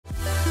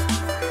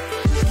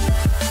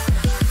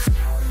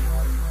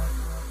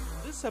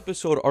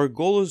Episode, our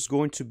goal is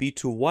going to be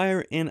to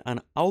wire in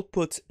an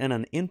output and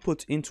an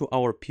input into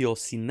our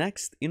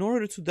PLCnext in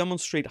order to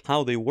demonstrate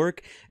how they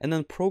work and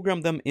then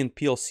program them in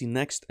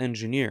PLCnext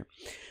Engineer.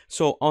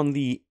 So on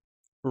the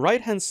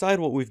right hand side,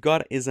 what we've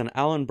got is an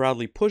Allen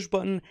Bradley push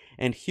button,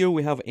 and here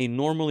we have a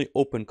normally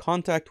open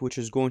contact which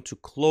is going to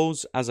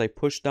close as I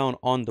push down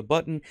on the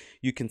button.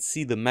 You can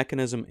see the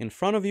mechanism in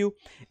front of you,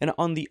 and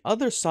on the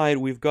other side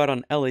we've got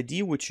an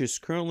LED which is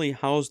currently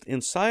housed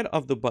inside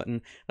of the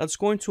button that's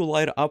going to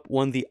light up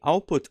when the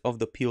output of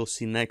the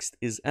PLCnext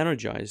is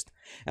energized.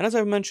 And as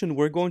I've mentioned,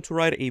 we're going to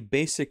write a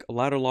basic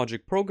ladder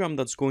logic program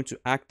that's going to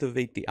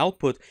activate the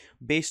output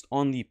based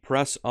on the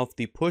press of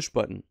the push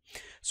button.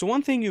 So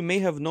one thing you may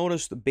have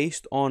noticed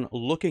based on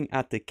looking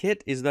at the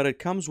kit is that it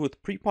comes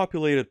with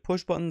pre-populated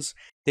push buttons.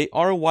 They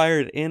are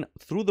wired in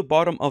through the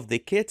bottom of the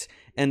kit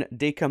and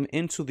they come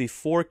into the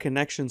 4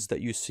 connections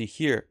that you see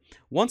here.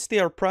 Once they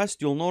are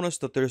pressed, you'll notice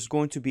that there's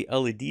going to be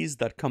LEDs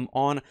that come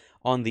on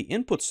the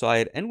input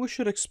side, and we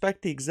should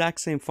expect the exact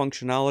same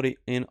functionality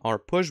in our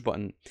push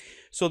button.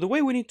 So the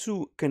way we need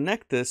to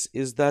connect this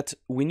is that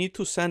we need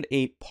to send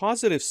a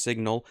positive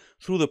signal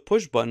through the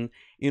push button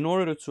in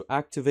order to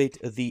activate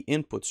the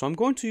input. So I'm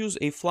going to use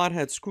a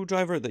flathead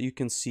screwdriver that you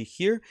can see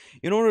here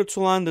in order to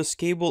land this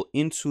cable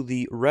into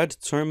the red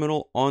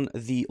terminal on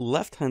the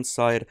left hand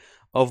side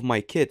of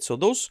my kit. So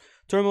those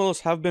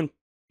terminals have been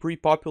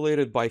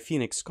pre-populated by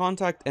Phoenix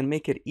Contact and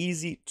make it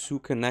easy to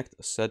connect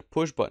said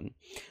push button.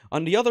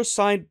 On the other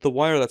side, the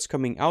wire that's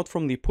coming out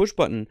from the push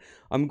button,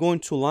 I'm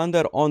going to land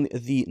that on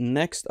the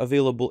next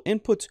available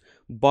input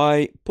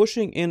by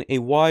pushing in a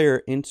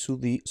wire into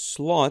the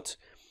slot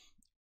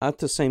at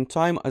the same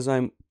time as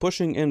I'm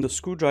pushing in the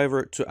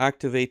screwdriver to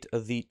activate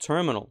the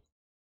terminal.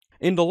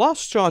 In the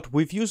last shot,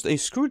 we've used a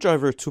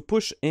screwdriver to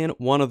push in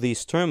one of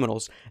these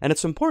terminals, and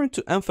it's important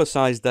to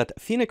emphasize that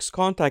Phoenix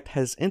Contact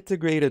has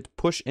integrated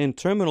push-in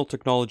terminal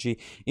technology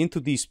into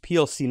these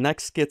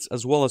PLCnext kits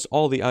as well as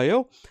all the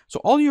I/O. So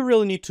all you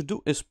really need to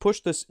do is push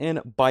this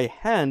in by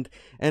hand,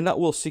 and that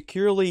will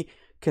securely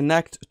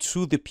connect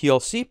to the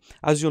PLC.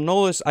 As you'll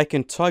notice, I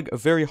can tug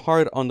very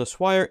hard on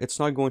this wire. It's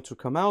not going to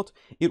come out.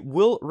 It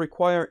will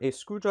require a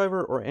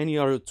screwdriver or any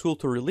other tool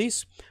to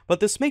release, but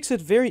this makes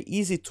it very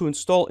easy to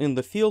install in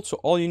the field.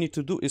 So all you need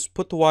to do is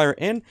put the wire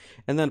in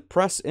and then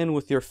press in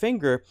with your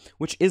finger,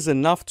 which is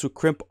enough to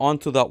crimp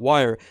onto that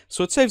wire.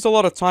 So it saves a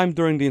lot of time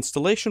during the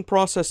installation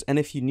process and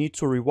if you need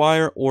to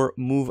rewire or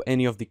move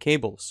any of the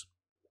cables.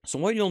 So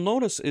what you'll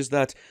notice is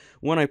that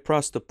when I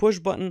press the push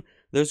button,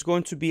 there's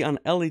going to be an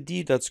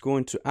LED that's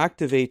going to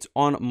activate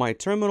on my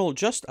terminal,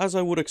 just as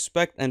I would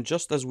expect and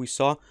just as we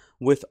saw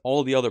with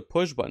all the other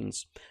push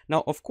buttons.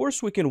 Now, of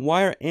course, we can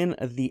wire in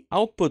the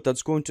output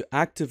that's going to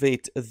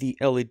activate the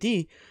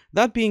LED.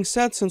 That being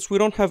said, since we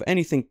don't have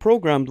anything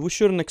programmed, we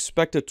shouldn't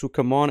expect it to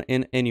come on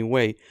in any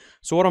way.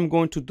 So what I'm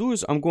going to do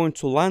is I'm going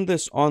to land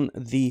this on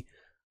the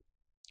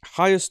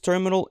highest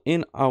terminal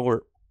in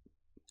our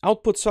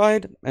output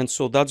side, and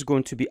so that's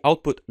going to be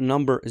output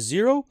number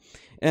 0,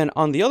 and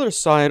on the other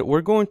side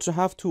we're going to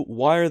have to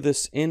wire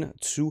this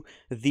into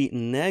the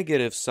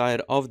negative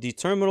side of the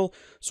terminal.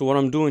 So what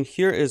I'm doing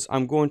here is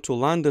I'm going to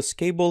land this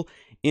cable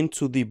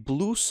into the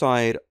blue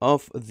side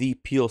of the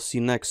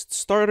PLCnext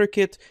starter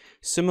kit,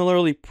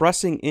 similarly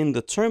pressing in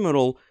the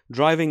terminal,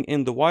 driving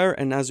in the wire,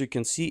 and as you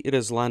can see, it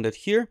is landed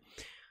here.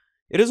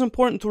 It is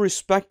important to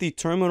respect the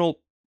terminal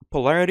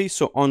polarity.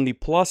 So on the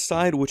plus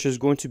side, which is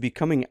going to be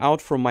coming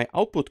out from my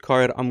output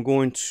card, I'm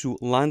going to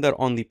land that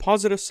on the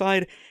positive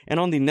side, and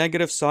on the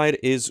negative side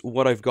is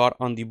what I've got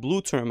on the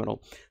blue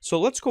terminal. So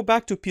let's go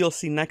back to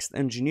PLCnext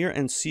Engineer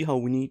and see how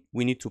we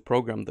need to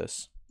program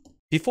this.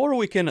 Before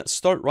we can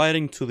start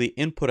writing to the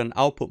input and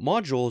output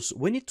modules,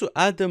 we need to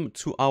add them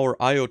to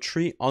our I/O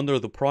tree under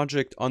the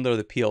project under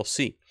the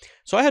PLC.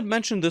 So I had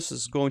mentioned this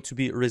is going to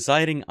be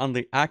residing on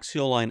the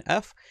axial line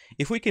F.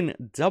 If we can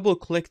double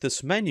click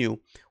this menu,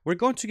 we're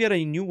going to get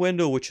a new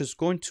window which is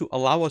going to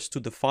allow us to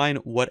define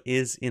what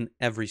is in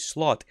every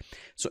slot.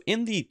 So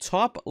in the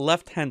top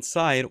left hand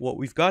side, what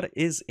we've got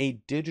is a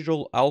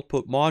digital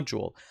output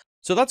module.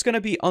 So that's going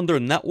to be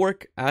under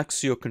Network,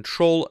 Axio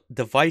Control,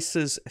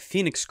 Devices,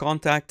 Phoenix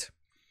Contact,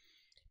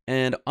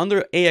 and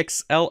under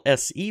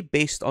AXLSE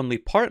based on the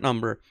part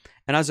number.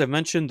 And as I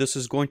mentioned, this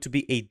is going to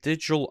be a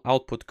digital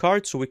output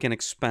card, so we can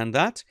expand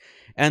that.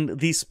 And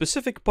the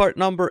specific part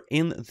number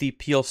in the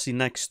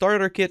PLCnext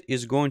starter kit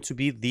is going to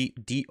be the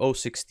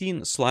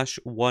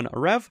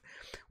D016/1rev.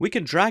 We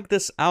can drag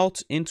this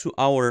out into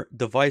our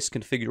device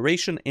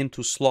configuration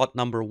into slot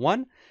number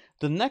 1.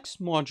 The next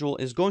module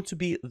is going to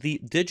be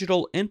the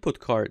digital input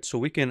card. So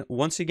we can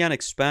once again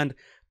expand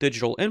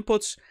digital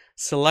inputs,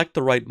 select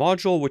the right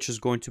module, which is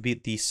going to be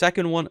the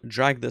second one,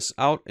 drag this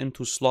out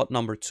into slot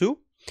number 2,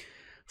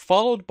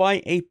 followed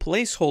by a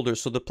placeholder.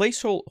 So the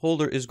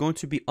placeholder is going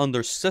to be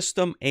under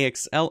System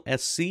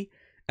AXLSC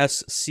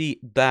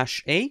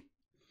SC-A.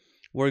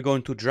 We're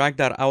going to drag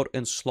that out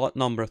in slot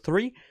number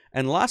 3.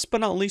 And last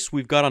but not least,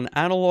 we've got an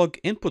analog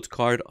input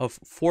card of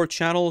 4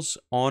 channels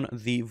on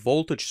the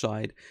voltage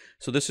side.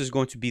 So this is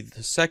going to be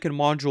the second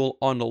module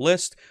on the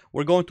list.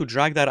 We're going to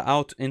drag that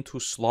out into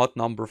slot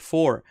number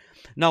 4.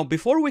 Now,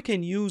 before we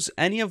can use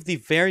any of the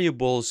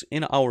variables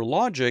in our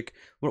logic,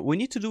 what we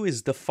need to do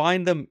is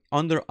define them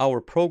under our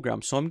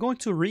program. So I'm going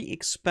to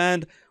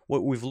re-expand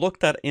what we've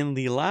looked at in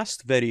the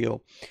last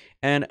video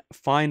and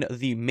find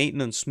the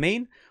maintenance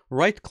main,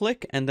 right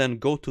click, and then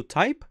go to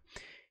type.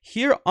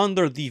 Here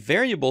under the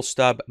variables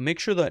tab, make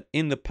sure that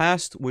in the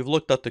past we've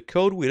looked at the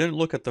code, we didn't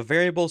look at the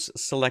variables,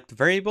 select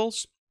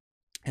variables.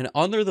 And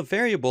under the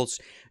variables,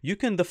 you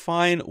can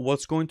define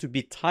what's going to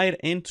be tied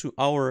into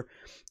our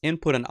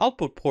input and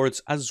output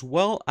ports, as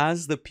well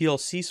as the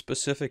PLC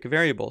specific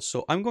variables.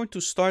 So I'm going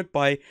to start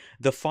by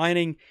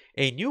defining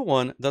a new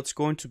one that's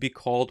going to be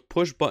called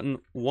push button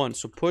 1.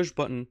 So push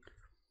button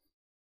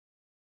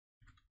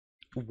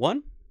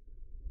 1.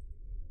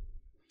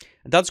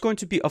 That's going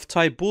to be of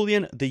type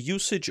Boolean. The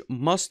usage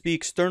must be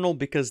external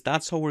because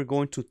that's how we're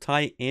going to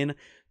tie in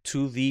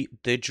to the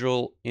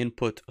digital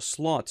input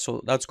slot.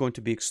 So that's going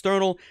to be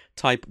external,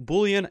 type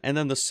Boolean, and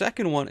then the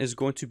second one is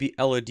going to be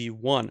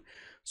LED1.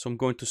 So I'm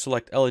going to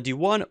select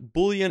LED1,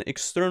 Boolean,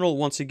 external.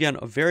 Once again,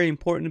 very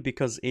important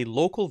because a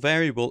local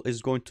variable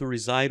is going to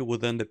reside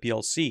within the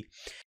PLC.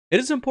 It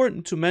is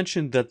important to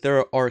mention that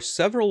there are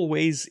several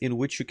ways in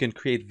which you can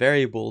create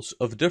variables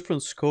of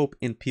different scope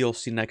in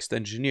PLCnext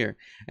Engineer.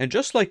 And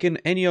just like in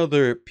any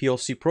other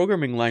PLC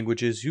programming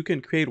languages, you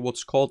can create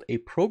what's called a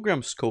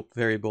program scope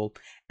variable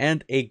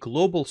and a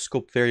global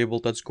scope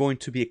variable that's going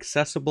to be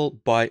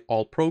accessible by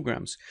all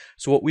programs.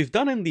 So what we've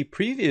done in the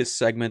previous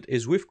segment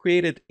is we've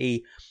created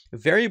a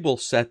variable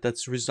set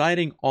that's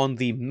residing on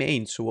the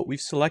main. So what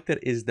we've selected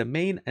is the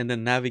main and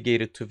then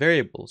navigated to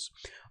variables.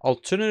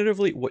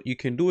 Alternatively, what you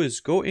can do is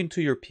go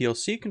into your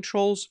PLC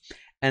controls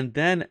and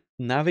then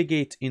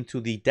navigate into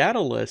the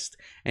data list,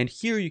 and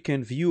here you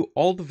can view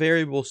all the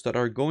variables that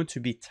are going to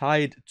be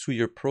tied to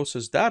your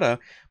process data.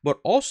 But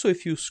also,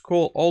 if you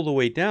scroll all the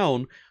way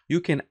down,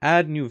 you can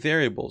add new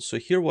variables. So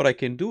here what I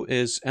can do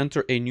is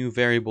enter a new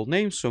variable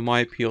name, so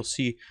my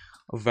PLC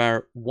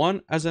var1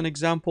 as an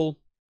example,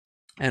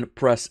 and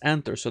press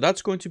enter. So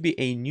that's going to be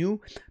a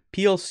new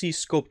PLC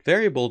scope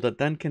variable that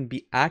then can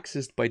be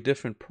accessed by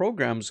different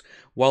programs,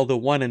 while the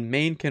one in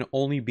main can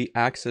only be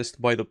accessed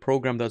by the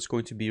program that's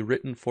going to be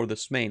written for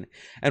this main.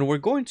 And we're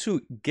going to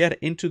get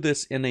into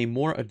this in a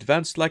more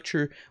advanced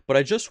lecture, but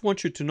I just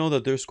want you to know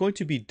that there's going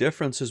to be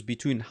differences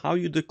between how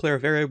you declare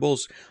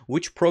variables,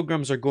 which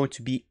programs are going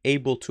to be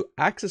able to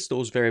access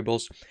those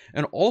variables,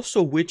 and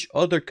also which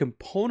other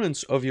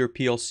components of your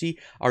PLC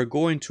are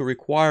going to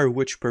require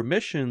which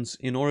permissions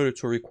in order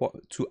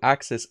to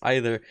access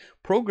either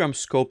program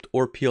scoped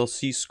or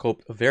PLC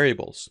scoped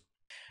variables.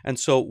 And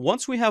so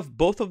once we have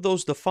both of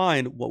those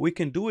defined, what we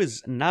can do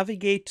is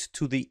navigate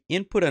to the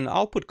input and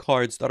output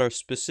cards that are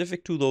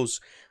specific to those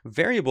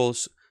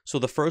variables. So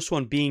the first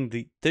one being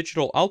the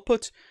digital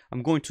output,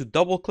 I'm going to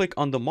double click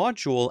on the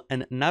module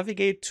and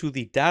navigate to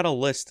the data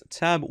list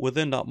tab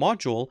within that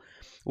module,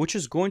 which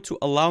is going to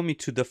allow me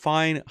to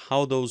define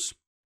how those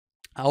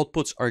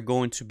outputs are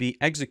going to be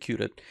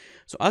executed.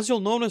 So as you'll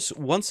notice,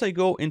 once I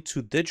go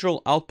into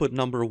digital output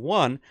number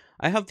 1,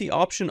 I have the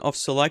option of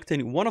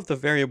selecting one of the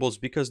variables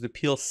because the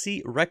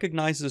PLC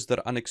recognizes that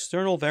an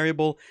external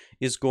variable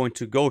is going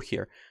to go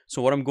here.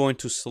 So what I'm going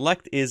to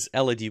select is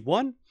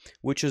LED1,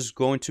 which is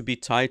going to be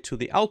tied to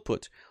the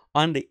output.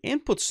 On the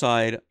input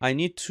side, I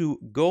need to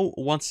go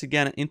once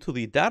again into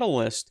the data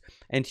list,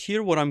 and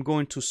here what I'm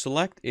going to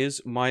select is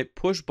my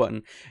push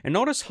button. And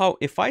notice how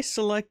if I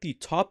select the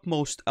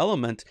topmost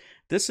element,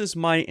 this is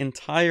my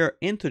entire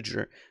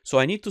integer. So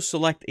I need to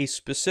select a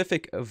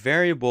specific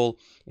variable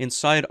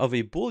inside of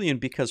a Boolean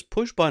because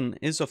push button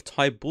is of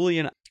type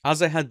Boolean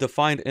as I had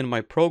defined in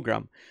my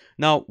program.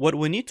 Now, what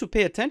we need to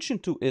pay attention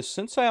to is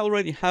since I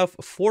already have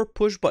 4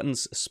 push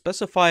buttons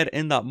specified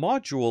in that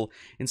module,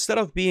 instead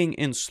of being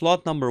in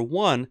slot number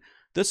 1,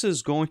 this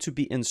is going to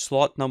be in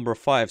slot number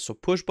 5. So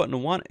push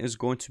button 1 is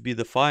going to be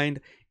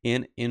defined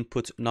in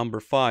input number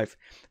 5.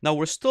 Now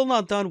we're still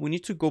not done. We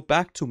need to go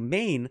back to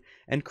main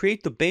and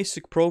create the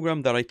basic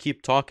program that I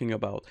keep talking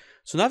about.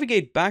 So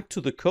navigate back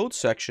to the code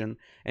section,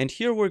 and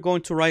here we're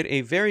going to write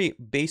a very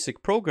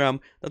basic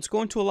program that's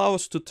going to allow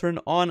us to turn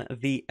on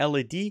the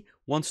LED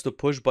once the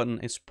push button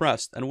is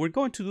pressed. And we're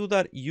going to do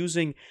that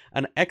using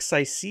an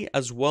XIC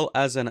as well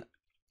as an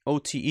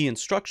OTE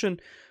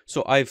instruction.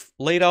 So I've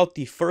laid out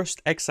the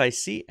first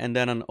XIC and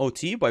then an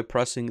OTE by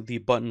pressing the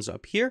buttons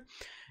up here.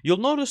 You'll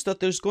notice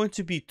that there's going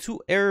to be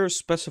 2 errors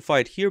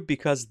specified here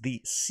because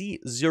the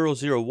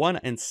C001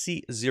 and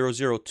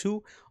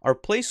C002 are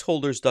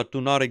placeholders that do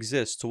not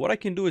exist. So what I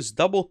can do is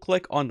double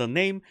click on the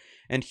name,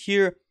 and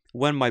here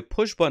when my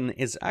push button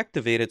is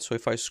activated, so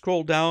if I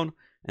scroll down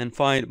and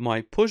find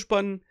my push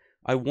button,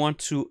 I want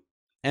to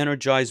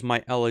energize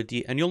my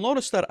LED. And you'll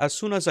notice that as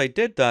soon as I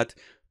did that,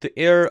 the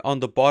error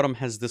on the bottom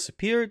has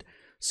disappeared.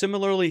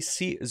 Similarly,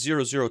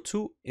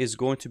 C002 is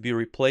going to be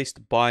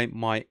replaced by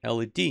my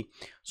LED.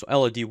 So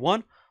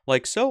LED1,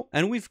 like so,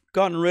 and we've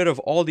gotten rid of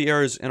all the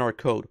errors in our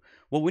code.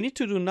 What we need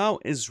to do now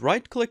is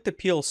right-click the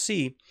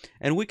PLC,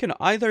 and we can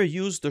either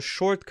use the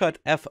shortcut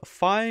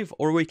F5,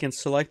 or we can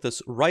select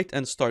this Write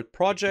and Start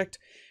Project,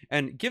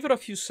 and give it a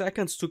few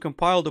seconds to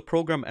compile the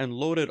program and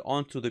load it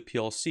onto the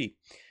PLC.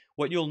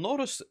 What you'll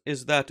notice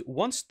is that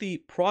once the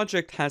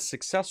project has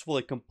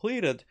successfully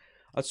completed,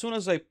 as soon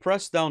as I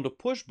press down the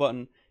push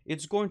button,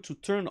 it's going to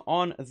turn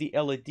on the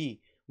LED.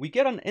 We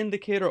get an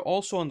indicator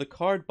also on the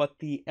card, but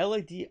the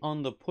LED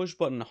on the push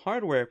button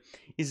hardware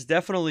is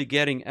definitely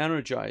getting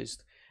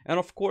energized. And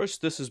of course,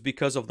 this is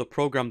because of the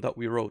program that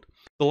we wrote.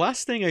 The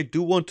last thing I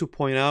do want to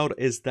point out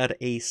is that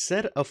a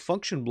set of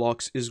function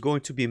blocks is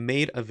going to be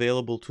made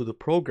available to the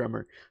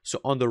programmer. So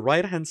on the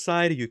right hand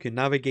side, you can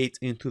navigate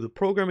into the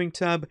programming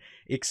tab,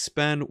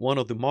 expand one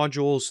of the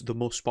modules, the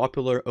most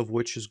popular of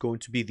which is going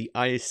to be the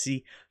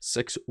ISC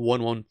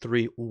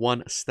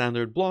 61131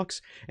 standard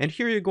blocks. And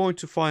here you're going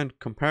to find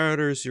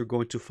comparators, you're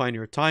going to find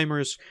your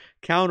timers,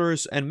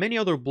 counters, and many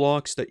other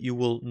blocks that you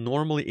will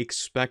normally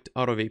expect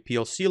out of a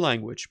PLC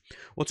language.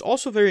 What's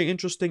also very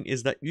interesting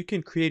is that you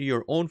can create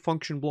your own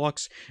function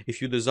blocks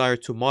if you desire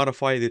to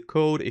modify the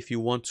code, if you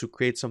want to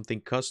create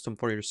something custom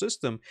for your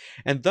system,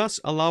 and thus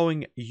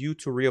allowing you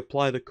to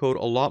reapply the code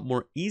a lot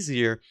more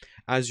easier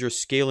as you're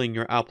scaling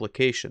your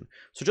application.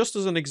 So just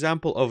as an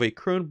example of a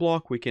current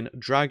block, we can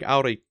drag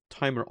out a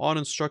timer on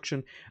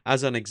instruction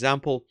as an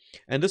example,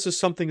 and this is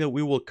something that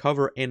we will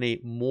cover in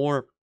a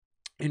more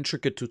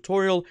intricate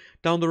tutorial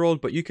down the road,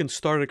 but you can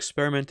start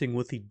experimenting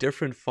with the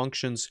different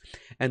functions,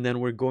 and then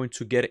we're going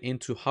to get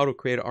into how to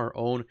create our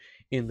own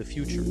in the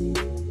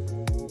future.